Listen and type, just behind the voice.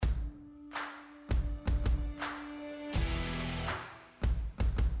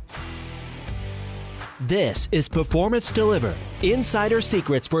This is Performance Delivered, Insider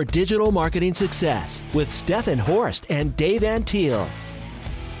Secrets for Digital Marketing Success with Stefan Horst and Dave Antil.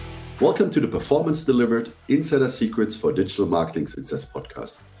 Welcome to the Performance Delivered, Insider Secrets for Digital Marketing Success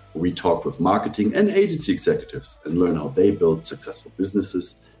podcast, where we talk with marketing and agency executives and learn how they build successful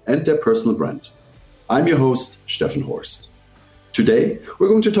businesses and their personal brand. I'm your host, Stefan Horst. Today, we're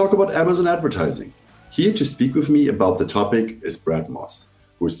going to talk about Amazon advertising. Here to speak with me about the topic is Brad Moss,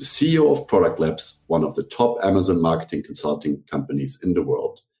 who is the CEO of Product Labs, one of the top Amazon marketing consulting companies in the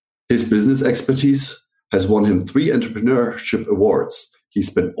world. His business expertise has won him 3 entrepreneurship awards. He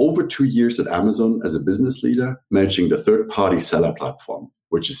spent over 2 years at Amazon as a business leader, managing the third-party seller platform,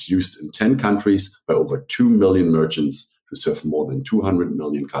 which is used in 10 countries by over 2 million merchants who serve more than 200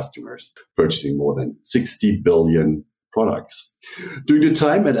 million customers, purchasing more than 60 billion products. During the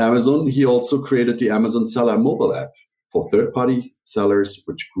time at Amazon, he also created the Amazon Seller mobile app for third-party sellers,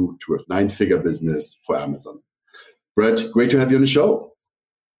 which grew to a 9-figure business for Amazon. Brett, great to have you on the show.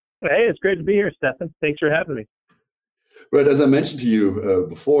 Hey, it's great to be here, Stefan. Thanks for having me. Brett, as I mentioned to you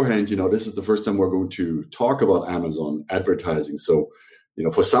beforehand, this is the first time we're going to talk about Amazon advertising. So,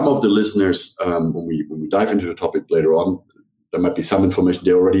 for some of the listeners, when we dive into the topic later on, there might be some information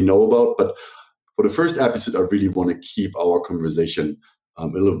they already know about. But for the first episode, I really want to keep our conversation a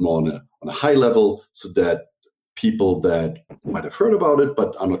little more on a high level so that people that might have heard about it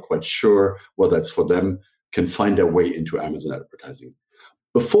but are not quite sure whether it's for them can find their way into Amazon advertising.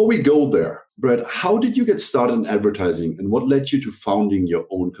 Before we go there, Brett, how did you get started in advertising and what led you to founding your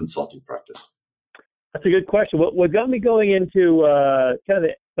own consulting practice? That's a good question. What got me going into kind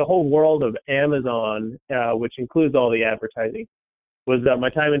of the whole world of Amazon, which includes all the advertising, was my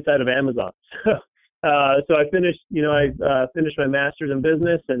time inside of Amazon. So I finished, finished my master's in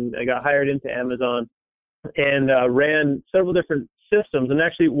business and I got hired into Amazon and ran several different systems. And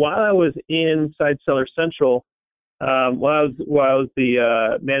actually, while I was inside Seller Central, while I was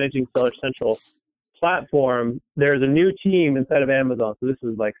the managing Seller Central platform, there's a new team inside of Amazon. So this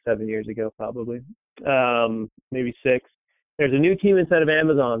was like 7 years ago, probably, maybe 6. There's a new team inside of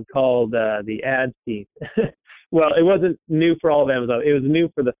Amazon called the ads team. Well, it wasn't new for all of Amazon. It was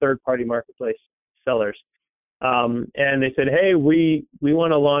new for the third-party marketplace sellers. And they said, hey, we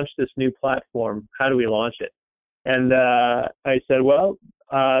want to launch this new platform. How do we launch it? And I said, well,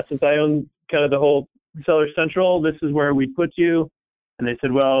 since I own kind of the whole Seller Central, this is where we put you. And they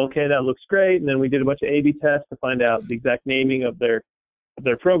said, well, okay, that looks great. And then we did a bunch of A/B tests to find out the exact naming of their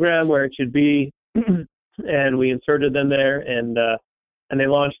program, where it should be. And we inserted them there. And they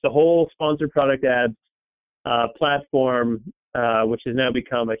launched the whole sponsored product ads platform, which has now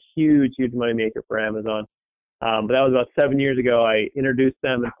become a huge, huge moneymaker for Amazon. But that was about 7 years ago. I introduced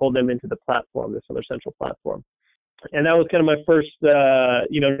them and pulled them into the platform, the Seller Central platform. And that was kind of my first,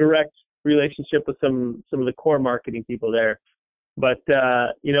 direct relationship with some of the core marketing people there. But,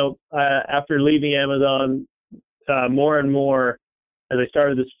 after leaving Amazon, more and more, as I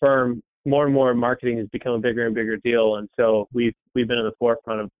started this firm, more and more marketing has become a bigger and bigger deal. And so we've been in the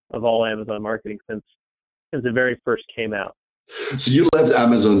forefront of all Amazon marketing since it very first came out. So you left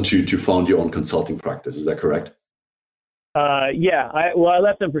Amazon to found your own consulting practice. Is that correct? Yeah. I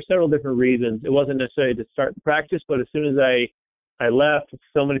left them for several different reasons. It wasn't necessarily to start the practice, but as soon as I left,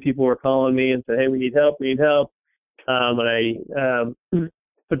 so many people were calling me and said, hey, we need help. And I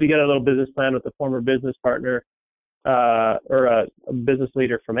put together a little business plan with a former business partner or a business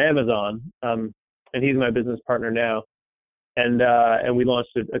leader from Amazon. And he's my business partner now. And we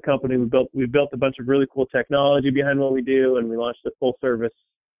launched a company. We built a bunch of really cool technology behind what we do, and we launched a full service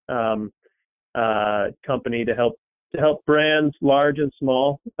company to help brands, large and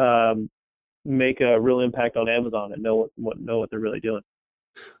small, make a real impact on Amazon and know what they're really doing.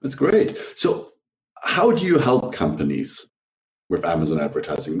 That's great. So, how do you help companies with Amazon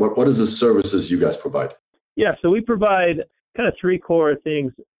advertising? What is the services you guys provide? Yeah, so we provide kind of 3 core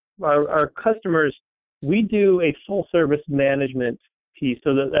things. Our customers. We do a full service management piece.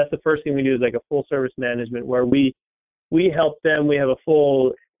 So that's the first thing we do is like a full service management where we help them. We have a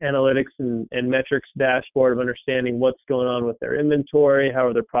full analytics and metrics dashboard of understanding what's going on with their inventory. How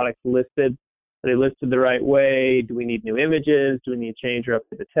are their products listed? Are they listed the right way? Do we need new images? Do we need to change or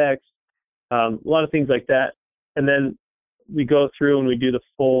update the text? A lot of things like that. And then we go through and we do the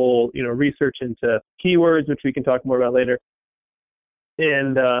full, research into keywords, which we can talk more about later.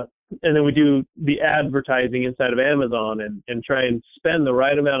 And then we do the advertising inside of Amazon and try and spend the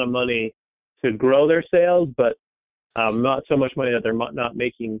right amount of money to grow their sales, but not so much money that they're not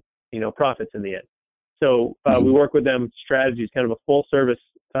making, profits in the end. So we work with them strategies, kind of a full service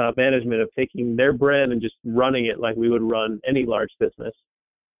management of taking their brand and just running it like we would run any large business.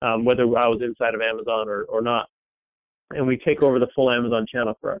 whether I was inside of Amazon or not. And we take over the full Amazon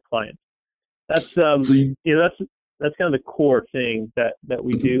channel for our clients. That's that's kind of the core thing that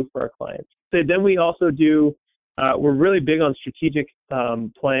we do for our clients. So then we also do, we're really big on strategic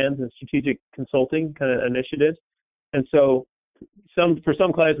plans and strategic consulting kind of initiatives. And so for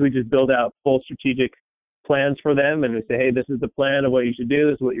some clients, we just build out full strategic plans for them, and we say, hey, this is the plan of what you should do,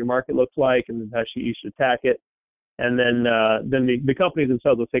 this is what your market looks like, and this is how you should attack it. And then the companies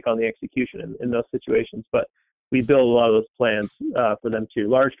themselves will take on the execution in those situations. But we build a lot of those plans for them too.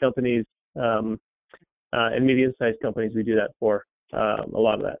 Large companies and medium-sized companies, we do that for a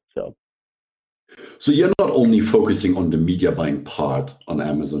lot of that. So you're not only focusing on the media buying part on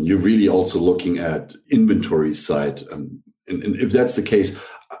Amazon, you're really also looking at inventory side. And if that's the case,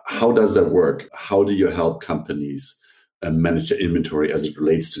 how does that work? How do you help companies manage their inventory as it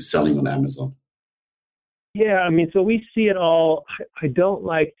relates to selling on Amazon? Yeah, I mean, so we see it all. I don't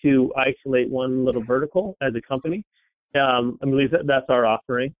like to isolate one little vertical as a company. I mean, that's our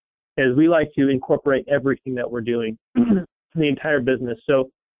offering, is we like to incorporate everything that we're doing, the entire business. So,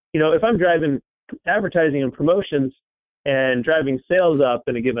 if I'm driving advertising and promotions and driving sales up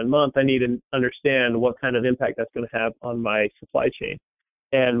in a given month, I need to understand what kind of impact that's going to have on my supply chain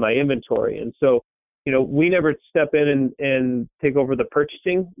and my inventory. And so, we never step in and take over the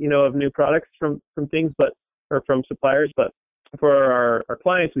purchasing, of new products from things, or from suppliers. But for our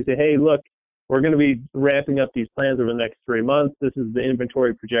clients, we say, hey, look, we're going to be ramping up these plans over the next 3 months. This is the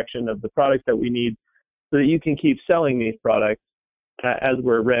inventory projection of the products that we need so that you can keep selling these products as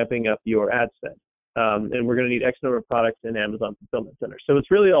we're ramping up your ad spend. And we're going to need X number of products in Amazon Fulfillment Center. So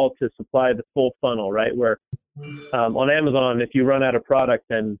it's really all to supply the full funnel, right? Where on Amazon, if you run out of product,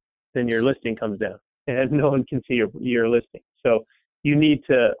 then your listing comes down and no one can see your listing. So you need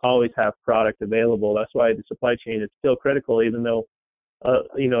to always have product available. That's why the supply chain is still critical, even though a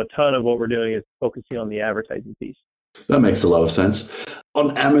ton of what we're doing is focusing on the advertising piece. That makes a lot of sense.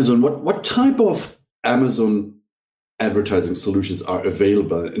 On Amazon, what type of Amazon advertising solutions are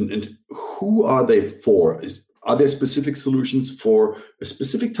available, and who are they for? Are there specific solutions for a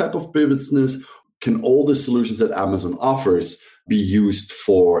specific type of business? Can all the solutions that Amazon offers be used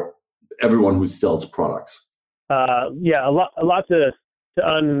for everyone who sells products? Yeah, a lot to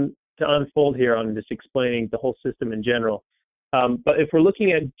unfold here on just explaining the whole system in general. But if we're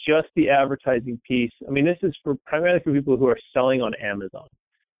looking at just the advertising piece, I mean, this is primarily for people who are selling on Amazon.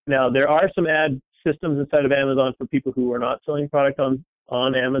 Now, there are some ad systems inside of Amazon for people who are not selling product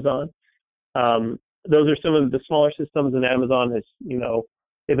on Amazon. Those are some of the smaller systems, and Amazon has,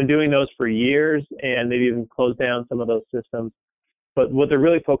 they've been doing those for years, and they've even closed down some of those systems. But what they're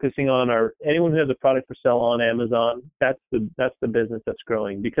really focusing on are anyone who has a product for sale on Amazon. That's the business that's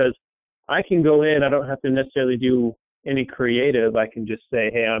growing, because I can go in. I don't have to necessarily do any creative. I can just say,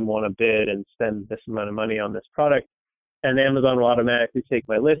 hey, I want to bid and spend this amount of money on this product, and Amazon will automatically take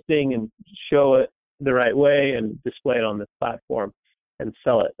my listing and show it the right way and display it on this platform and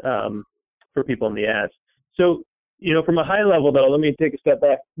sell it for people in the ads. So, from a high level, though, let me take a step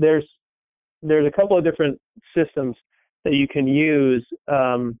back. There's a couple of different systems that you can use.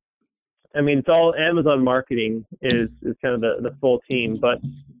 I mean, it's all Amazon marketing is kind of the full team, but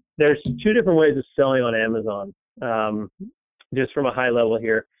there's two different ways of selling on Amazon. Just from a high level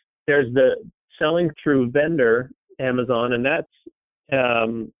here, there's the selling through vendor Amazon, and that's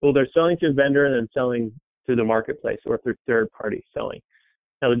they're selling through vendor and then selling through the marketplace or through third-party selling.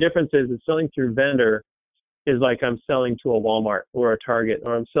 Now, the difference is that selling through vendor is like I'm selling to a Walmart or a Target,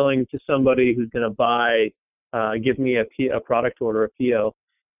 or I'm selling to somebody who's going to buy, give me a product order, a PO,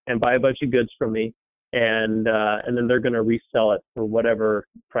 and buy a bunch of goods from me, and then they're going to resell it for whatever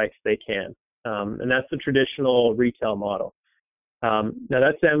price they can. And that's the traditional retail model. Now,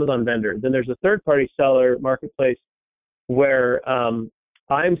 that's Amazon vendor. Then there's a third-party seller marketplace where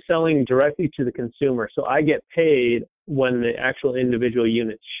I'm selling directly to the consumer. So I get paid when the actual individual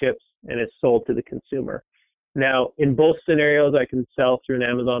unit ships and is sold to the consumer. Now, in both scenarios, I can sell through an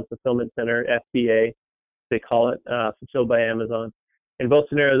Amazon Fulfillment Center, FBA, they call it, Fulfilled by Amazon. In both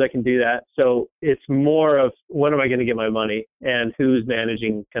scenarios, I can do that. So it's more of when am I going to get my money and who's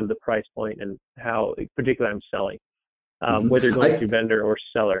managing kind of the price point and how particularly I'm selling, whether you're going through vendor or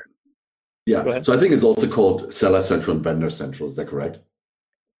seller. Yeah. So I think it's also called Seller Central and Vendor Central. Is that correct?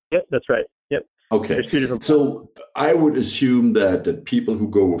 Yep, that's right. Yep. Okay. So I would assume that people who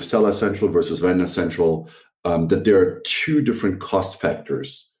go with Seller Central versus Vendor Central, that there are two different cost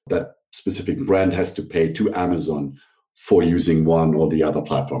factors that specific brand has to pay to Amazon for using one or the other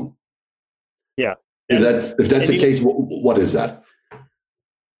platform. Yeah. If that's the case, what is that?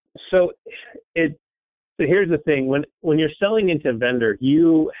 So it So here's the thing: when you're selling into a vendor,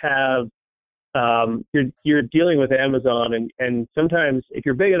 you have you're dealing with Amazon, and sometimes if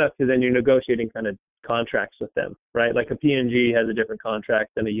you're big enough, then you're negotiating kind of contracts with them, right? Like a P&G has a different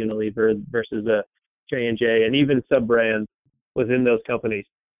contract than a Unilever versus a J&J, and even sub-brands within those companies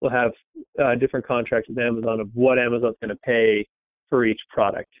will have different contracts with Amazon of what Amazon's going to pay for each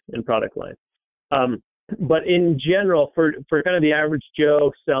product and product line. But in general, for kind of the average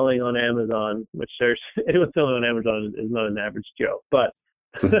Joe selling on Amazon, which there's anyone selling on Amazon is not an average Joe, but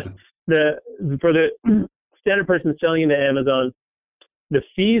for the standard person selling into Amazon, the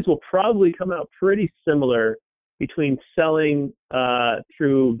fees will probably come out pretty similar between selling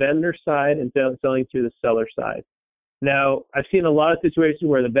through vendor side and selling through the seller side. Now, I've seen a lot of situations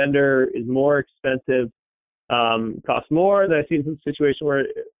where the vendor is more expensive, costs more, than I've seen some situations where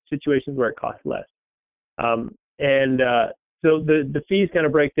it costs less. So the fees kind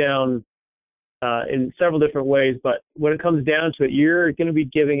of break down in several different ways, but when it comes down to it, you're going to be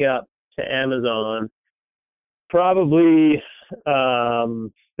giving up to Amazon probably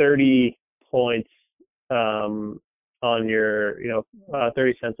 30 points on your,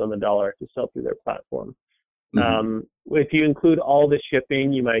 30 cents on the dollar to sell through their platform. Mm-hmm. If you include all the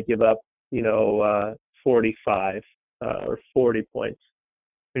shipping, you might give up, 45 or 40 points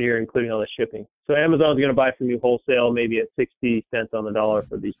when you're including all the shipping. So Amazon's going to buy from you wholesale, maybe at 60 cents on the dollar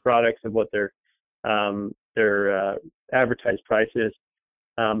for these products of what their advertised price is.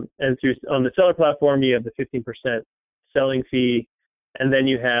 And on the seller platform, you have the 15% selling fee, and then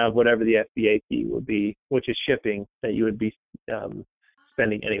you have whatever the FBA fee would be, which is shipping that you would be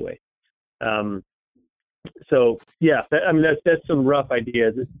spending anyway. So yeah, that's some rough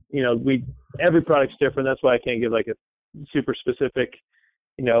ideas. Every product's different. That's why I can't give like a super specific,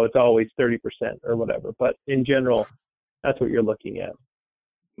 it's always 30% or whatever. But in general, that's what you're looking at.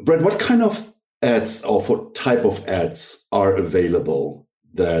 Brett, what kind of ads or what type of ads are available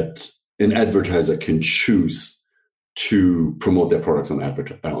that an advertiser can choose to promote their products on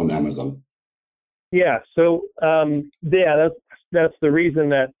Amazon? Yeah. So that's the reason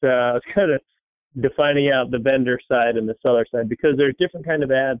that I was kind of defining out the vendor side and the seller side, because there's different kind of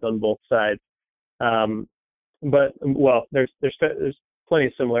ads on both sides. But there's plenty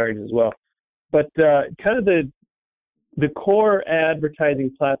of similarities as well. But kind of the core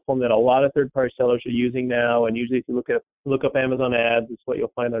advertising platform that a lot of third-party sellers are using now, and usually if you look up Amazon ads, it's what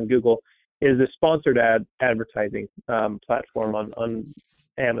you'll find on Google, is the sponsored advertising platform on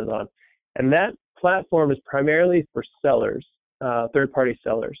Amazon. And that platform is primarily for sellers, third-party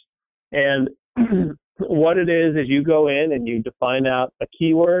sellers. And what it is you go in and you define out a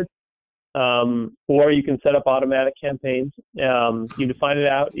keyword, or you can set up automatic campaigns. You define it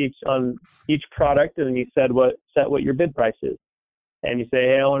out on each product, and then you set what your bid price is. And you say,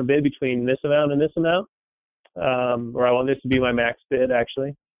 hey, I want to bid between this amount and this amount, or I want this to be my max bid,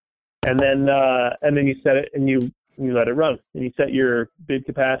 actually. And then you set it and you let it run, and you set your bid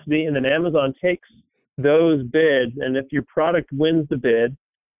capacity, and then Amazon takes those bids, and if your product wins the bid,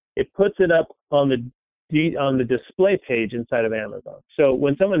 it puts it up on the display page inside of Amazon. So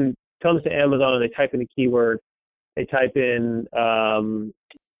when someone comes to Amazon and they type in a keyword, they type in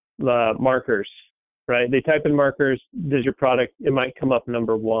markers, right? They type in markers, does your product, it might come up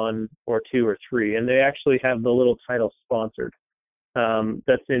number 1 or 2 or 3, and they actually have the little title sponsored.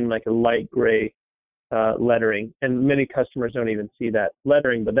 That's in like a light gray lettering, and many customers don't even see that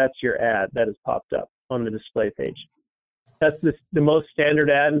lettering, but that's your ad that has popped up on the display page. That's the most standard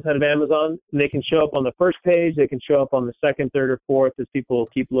ad inside of Amazon. And they can show up on the first page. They can show up on the second, third, or fourth as people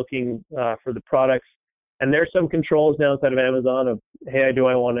keep looking for the products. And there's some controls now inside of Amazon of, hey, do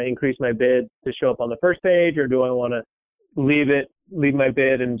I want to increase my bid to show up on the first page, or do I want to leave my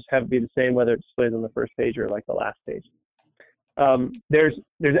bid and just have it be the same whether it displays on the first page or like the last page. There's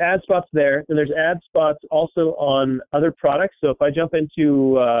ad spots there, and there's ad spots also on other products. So if I jump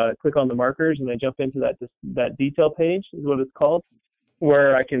into click on the markers and I jump into that detail page is what it's called,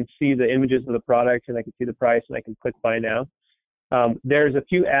 where I can see the images of the product and I can see the price and I can click buy now. There's a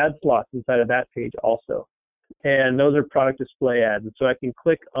few ad slots inside of that page also, and those are product display ads. And so I can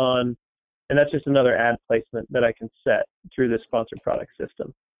click on, and that's just another ad placement that I can set through the sponsored product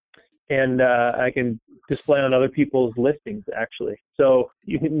system. And I can display on other people's listings, actually. So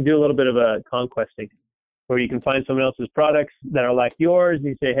you can do a little bit of a conquesting, where you can find someone else's products that are like yours, and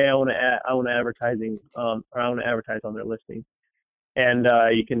you say, hey, I want to advertise on their listing. And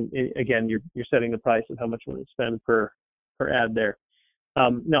you can, again, you're setting the price of how much you want to spend per ad there.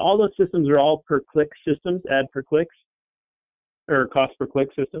 Now, all those systems are all per click systems, ad per clicks, or cost per click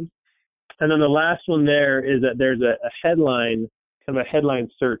systems. And then the last one there is that there's a headline, kind of a headline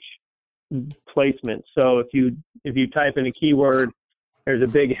search placement. So if you type in a keyword, there's a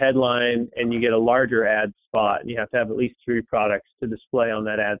big headline and you get a larger ad spot, and you have to have at least 3 products to display on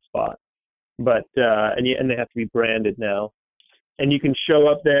that ad spot. But and they have to be branded now. And you can show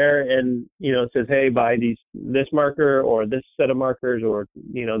up there and, it says, hey, buy this marker or this set of markers or,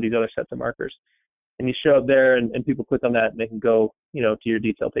 these other sets of markers. And you show up there and people click on that and they can go, to your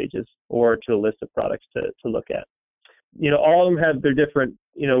detail pages or to a list of products to look at. All of them have their different,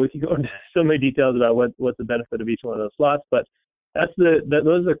 we can go into so many details about what's the benefit of each one of those slots, but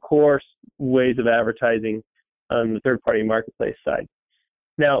those are core ways of advertising on the third-party marketplace side.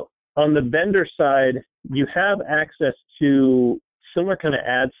 Now, on the vendor side, you have access to similar kind of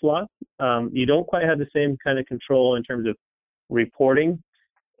ad slots. You don't quite have the same kind of control in terms of reporting.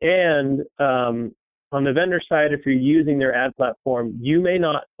 And on the vendor side, if you're using their ad platform, you may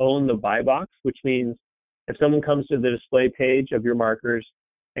not own the buy box, which means if someone comes to the display page of your markers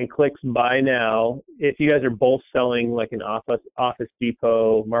and clicks buy now, if you guys are both selling like an Office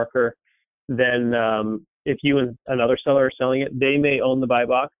Depot marker, then if you and another seller are selling it, they may own the buy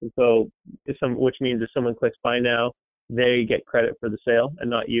box. And so which means if someone clicks buy now, they get credit for the sale and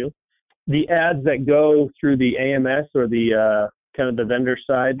not you. The ads that go through the AMS or the kind of the vendor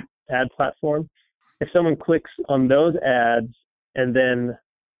side ad platform, if someone clicks on those ads and then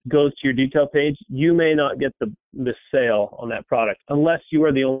goes to your detail page, you may not get the sale on that product unless you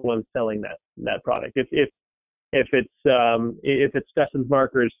are the only one selling that product. If it's Stefan's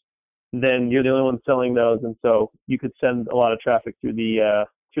markers, then you're the only one selling those, and so you could send a lot of traffic through the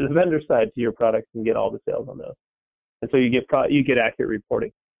vendor side to your products and get all the sales on those. And so you get accurate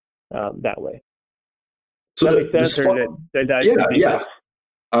reporting that way. So does that make sense? Yeah.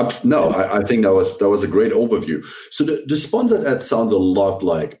 No, I think that was a great overview. So the sponsored ad sounds a lot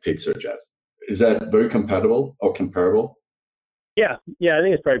like paid search ad. Is that very compatible or comparable? Yeah, I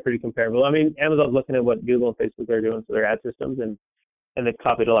think it's probably pretty comparable. I mean, Amazon's looking at what Google and Facebook are doing for their ad systems, and they've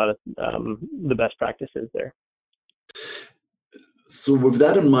copied a lot of the best practices there. So with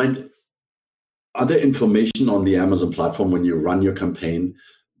that in mind, are there information on the Amazon platform when you run your campaign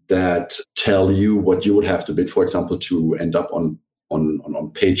that tell you what you would have to bid, for example, to end up on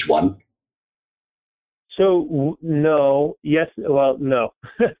page 1? So no, yes, well, no.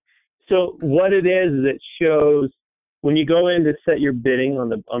 So what it is it shows when you go in to set your bidding on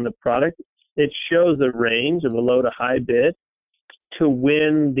the product, it shows a range of a low to high bid to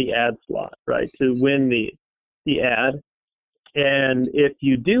win the ad slot, right? To win the ad. And if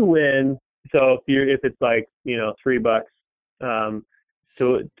you do win, so if it's like, $3,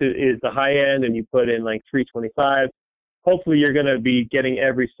 so is the high end and you put in like $3.25, hopefully you're going to be getting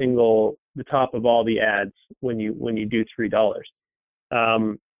the top of all the ads when you do $3,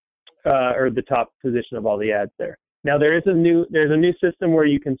 or the top position of all the ads there. Now there's a new system where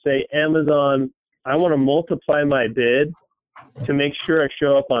you can say, Amazon, I want to multiply my bid to make sure I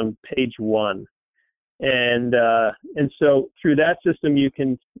show up on page 1. And so through that system, you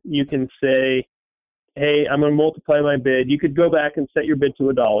can say, hey, I'm going to multiply my bid. You could go back and set your bid to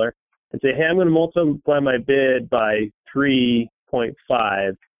 $1 and say, hey, I'm going to multiply my bid by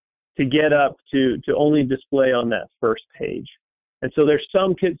 3.5 to get up to only display on that first page. And so there's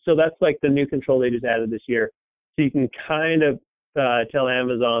so that's like the new control they just added this year. So you can kind of tell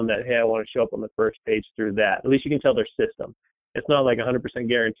Amazon that, hey, I want to show up on the first page through that. At least you can tell their system. It's not like 100%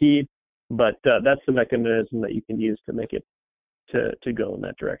 guaranteed, but that's the mechanism that you can use to make it to go in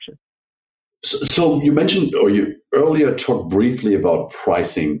that direction. So you mentioned, or you earlier talked briefly about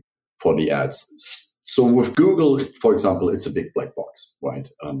pricing for the ads. So with Google, for example, it's a big black box, right?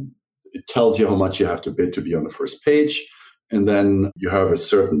 It tells you how much you have to bid to be on the first page, and then you have a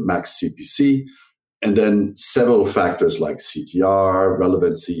certain max CPC, and then several factors like CTR,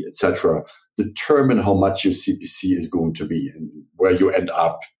 relevancy, etc., determine how much your CPC is going to be and where you end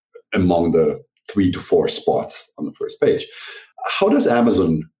up among the 3 to 4 spots on the first page. How does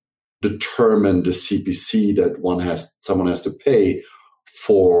Amazon determine the CPC that someone has to pay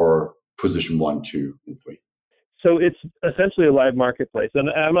for position 1, 2, and 3? So it's essentially a live marketplace, and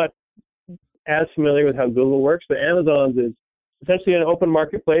I'm not as familiar with how Google works, but Amazon's is essentially an open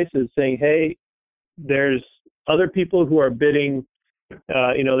marketplace. Is saying, hey, there's other people who are bidding.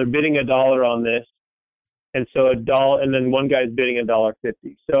 They're bidding $1 on this, and so $1, and then one guy's bidding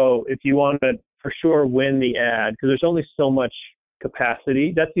 $1.50. So if you want to for sure win the ad, because there's only so much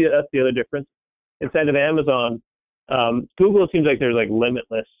capacity. That's the other difference. Inside of Amazon, Google, it seems like there's like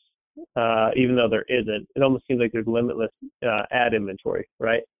limitless, even though there isn't. It almost seems like there's limitless ad inventory,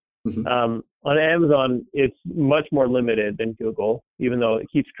 right? Mm-hmm. On Amazon, it's much more limited than Google, even though it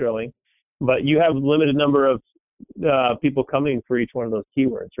keeps growing. But you have a limited number of people coming for each one of those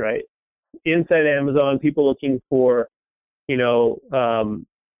keywords, right? inside Amazon, people looking for,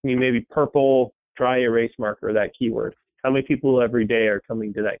 maybe purple dry erase marker, that keyword. How many people every day are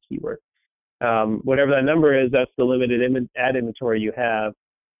coming to that keyword? Whatever that number is, that's the limited ad inventory you have,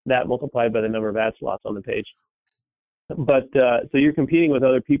 that multiplied by the number of ad slots on the page. But so you're competing with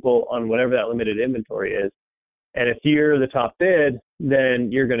other people on whatever that limited inventory is. And if you're the top bid,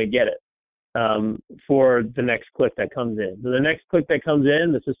 then you're going to get it for the next click that comes in. So the next click that comes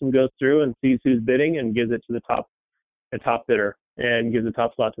in, the system goes through and sees who's bidding and gives it to the top bidder, and gives the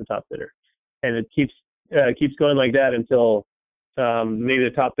top slot to the top bidder. And it keeps going like that until maybe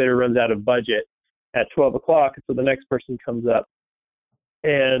the top bidder runs out of budget at 12 o'clock. So the next person comes up,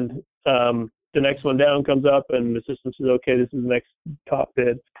 and the next one down comes up, and the system says, okay, this is the next top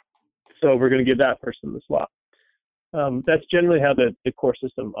bid, so we're going to give that person the slot. That's generally how the core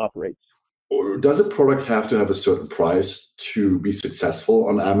system operates. Or does a product have to have a certain price to be successful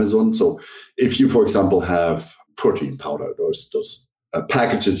on Amazon? So if you, for example, have protein powder, those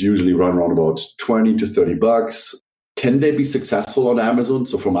packages usually run around about $20 to $30. Can they be successful on Amazon?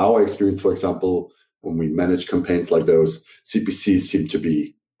 So from our experience, for example, when we manage campaigns like those, CPCs seem to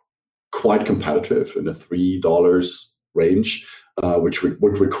be quite competitive in the $3 range, which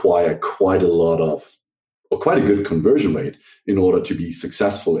would require quite a good conversion rate in order to be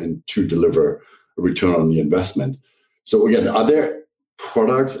successful and to deliver a return on the investment. So again, are there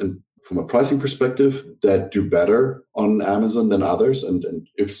products, and from a pricing perspective, that do better on Amazon than others? And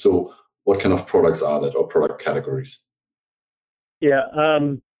if so, what kind of products are that, or product categories? Yeah,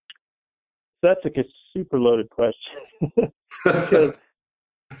 that's like a super loaded question. Because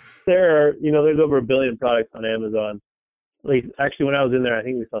there's over 1 billion products on Amazon. Actually, when I was in there, I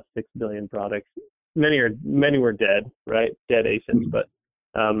think we saw 6 billion products. Many were dead, right? Dead ASINs, but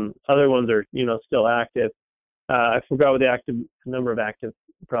other ones are, still active. I forgot what the number of active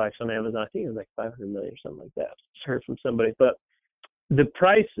products on Amazon. I think it was like 500 million or something like that. Just heard from somebody. But the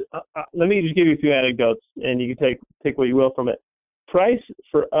price, let me just give you a few anecdotes, and you can take what you will from it. Price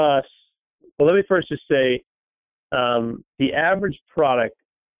for us, well, let me first just say the average product,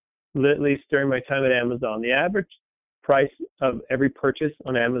 at least during my time at Amazon, the average price of every purchase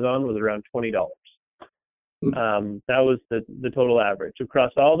on Amazon was around $20. That was the total average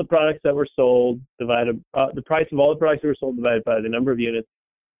across all the products that were sold, divided the price of all the products that were sold divided by the number of units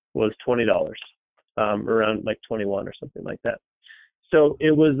was $20, around like 21 or something like that. So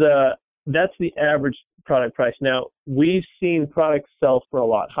it was that's the average product price. Now we've seen products sell for a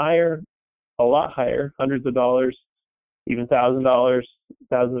lot higher, hundreds of dollars, even thousands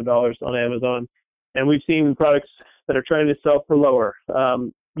of dollars on Amazon, and we've seen products that are trying to sell for lower.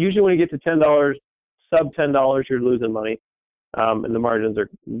 Usually when you get to $10, sub $10, you're losing money, and the margins are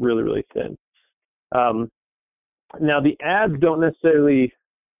really, really thin. Now the ads don't necessarily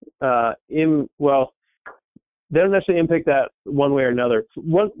they don't necessarily impact that one way or another.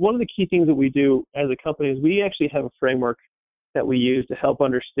 One of the key things that we do as a company is we actually have a framework that we use to help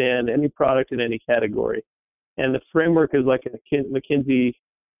understand any product in any category. And the framework is like a McKinsey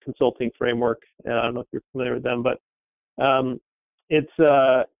consulting framework. And I don't know if you're familiar with them, but it's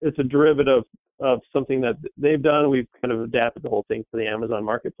a derivative of something that they've done. We've kind of adapted the whole thing for the Amazon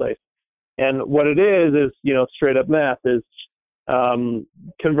marketplace. And what it is straight up math is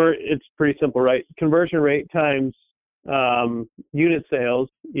it's pretty simple, right? Conversion rate times unit sales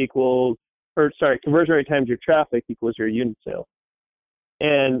conversion rate times your traffic equals your unit sales.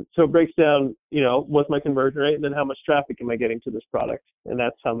 And so it breaks down, what's my conversion rate, and then how much traffic am I getting to this product? And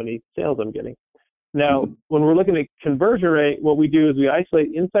that's how many sales I'm getting. Now, when we're looking at conversion rate, what we do is we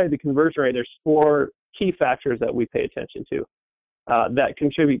isolate inside the conversion rate. There's 4 key factors that we pay attention to that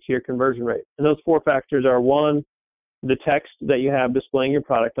contribute to your conversion rate. And those 4 factors are: 1, the text that you have displaying your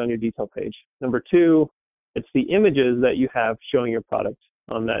product on your detail page. Number 2, it's the images that you have showing your product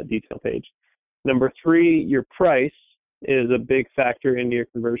on that detail page. Number 3, your price is a big factor into your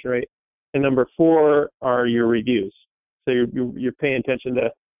conversion rate. And number 4 are your reviews. So you're paying attention to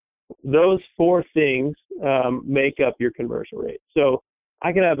those 4 things make up your conversion rate. So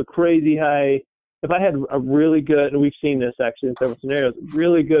I can have a crazy high, if I had a really good, and we've seen this actually in several scenarios,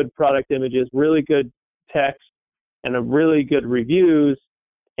 really good product images, really good text, and a really good reviews,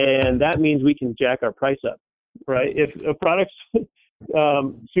 and that means we can jack our price up, right? If a product's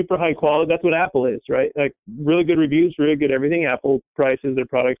super high quality, that's what Apple is, right? Like really good reviews, really good everything. Apple prices their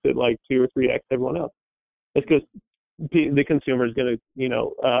products at like 2 or 3x everyone else. It's because the consumer is going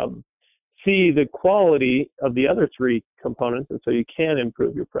to, see the quality of the other 3 components, and so you can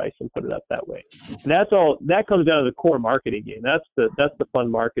improve your price and put it up that way. And that's all. That comes down to the core marketing game. That's the fun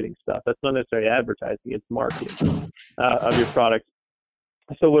marketing stuff. That's not necessarily advertising; it's marketing of your product.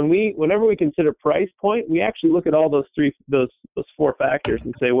 So whenever we consider price point, we actually look at all those four factors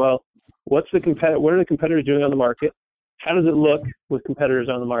and say, well, what are the competitors doing on the market? How does it look with competitors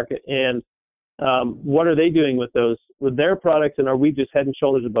on the market? And what are they doing with their products? And are we just head and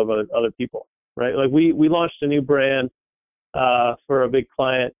shoulders above other people, right? Like we launched a new brand for a big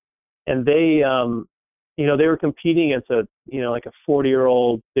client, and they were competing against like a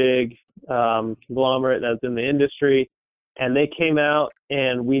 40-year-old big conglomerate that's in the industry. And they came out,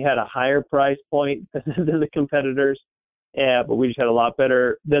 and we had a higher price point than the competitors, but we just had a lot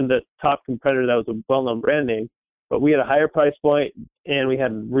better than the top competitor that was a well-known brand name. But we had a higher price point, and we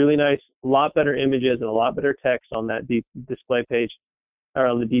had really nice, a lot better images and a lot better text on that display page, or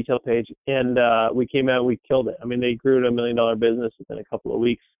on the detail page. And we came out, and we killed it. I mean, they grew to $1 million business within a couple of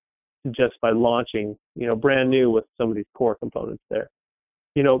weeks just by launching, brand new with some of these core components there.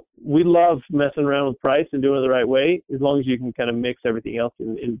 We love messing around with price and doing it the right way, as long as you can kind of mix everything else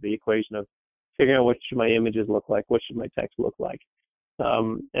into the equation of figuring out what should my images look like, what should my text look like,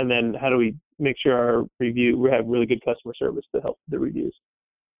 and then how do we make sure we have really good customer service to help the reviews.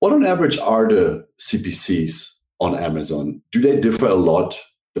 What on average are the CPCs on Amazon? Do they differ a lot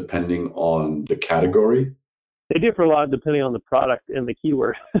depending on the category? They differ a lot depending on the product and the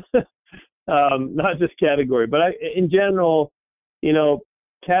keyword, not just category, but in general,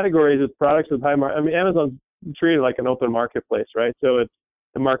 categories with products with high margin. I mean, Amazon's treated like an open marketplace, right? So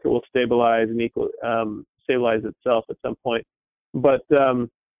the market will stabilize and stabilize itself at some point. But so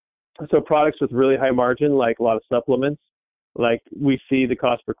products with really high margin, like a lot of supplements, like we see the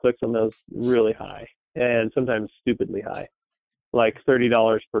cost per clicks on those really high, and sometimes stupidly high, like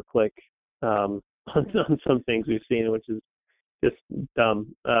 $30 per click on some things we've seen, which is just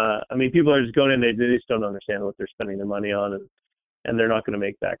dumb. I mean, people are just going in, they just don't understand what they're spending their money on, and they're not going to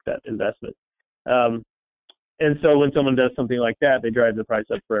make back that investment. And so when someone does something like that, they drive the price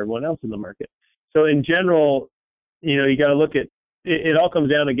up for everyone else in the market. So in general, you got to look at it all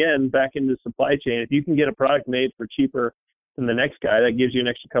comes down again back into supply chain. If you can get a product made for cheaper than the next guy, that gives you an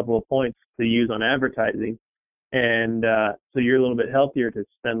extra couple of points to use on advertising. And so you're a little bit healthier to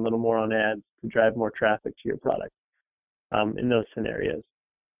spend a little more on ads to drive more traffic to your product in those scenarios.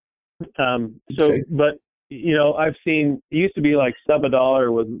 Okay. But I've seen, it used to be like sub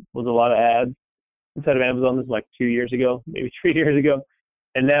 $1 was a lot of ads inside of Amazon. This was like 2 years ago, maybe 3 years ago.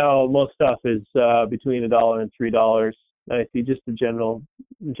 And now most stuff is between $1 and $3. I see just the general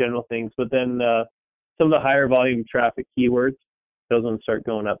things. But then some of the higher volume traffic keywords, those ones start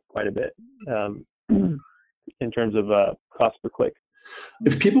going up quite a bit in terms of cost per click.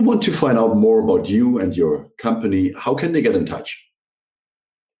 If people want to find out more about you and your company, how can they get in touch?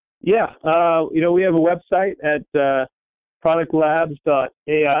 Yeah, we have a website at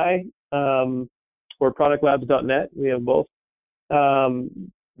productlabs.ai or productlabs.net. We have both.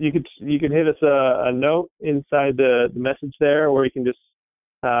 You could hit us a note inside the message there, or you can just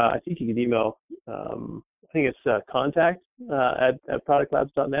I think you can email. I think it's contact at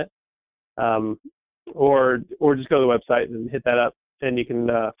productlabs.net, or just go to the website and hit that up, and you can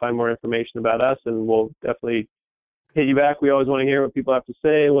find more information about us, and we'll definitely hit you back. We always want to hear what people have to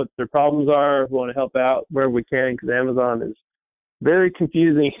say, what their problems are. We want to help out wherever we can, because Amazon is very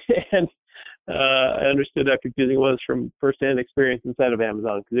confusing, and I understood how confusing it was from firsthand experience inside of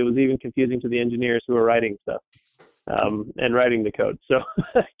Amazon, because it was even confusing to the engineers who were writing stuff and writing the code. So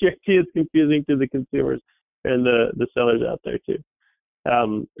I guarantee it's confusing to the consumers and the sellers out there too.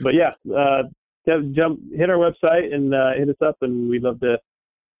 But yeah, hit our website and hit us up, and we'd love to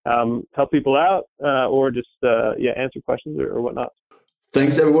help people out or just answer questions or whatnot.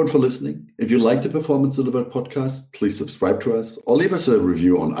 Thanks everyone for listening. If you like the Performance Delivered podcast, please subscribe to us or leave us a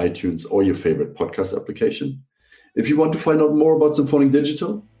review on iTunes or your favorite podcast application. If you want to find out more about Symphonic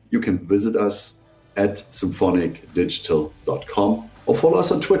Digital, you can visit us at symphonicdigital.com or follow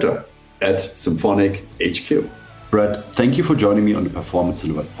us on Twitter at SymphonicHQ. Brad, thank you for joining me on the Performance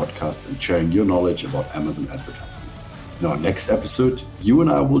Delivered podcast and sharing your knowledge about Amazon advertising. In our next episode, you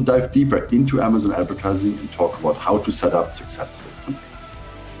and I will dive deeper into Amazon advertising and talk about how to set up successful campaigns.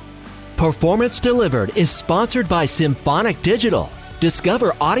 Performance Delivered is sponsored by Symphonic Digital.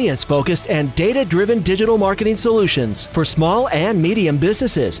 Discover audience-focused and data-driven digital marketing solutions for small and medium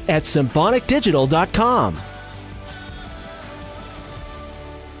businesses at symphonicdigital.com.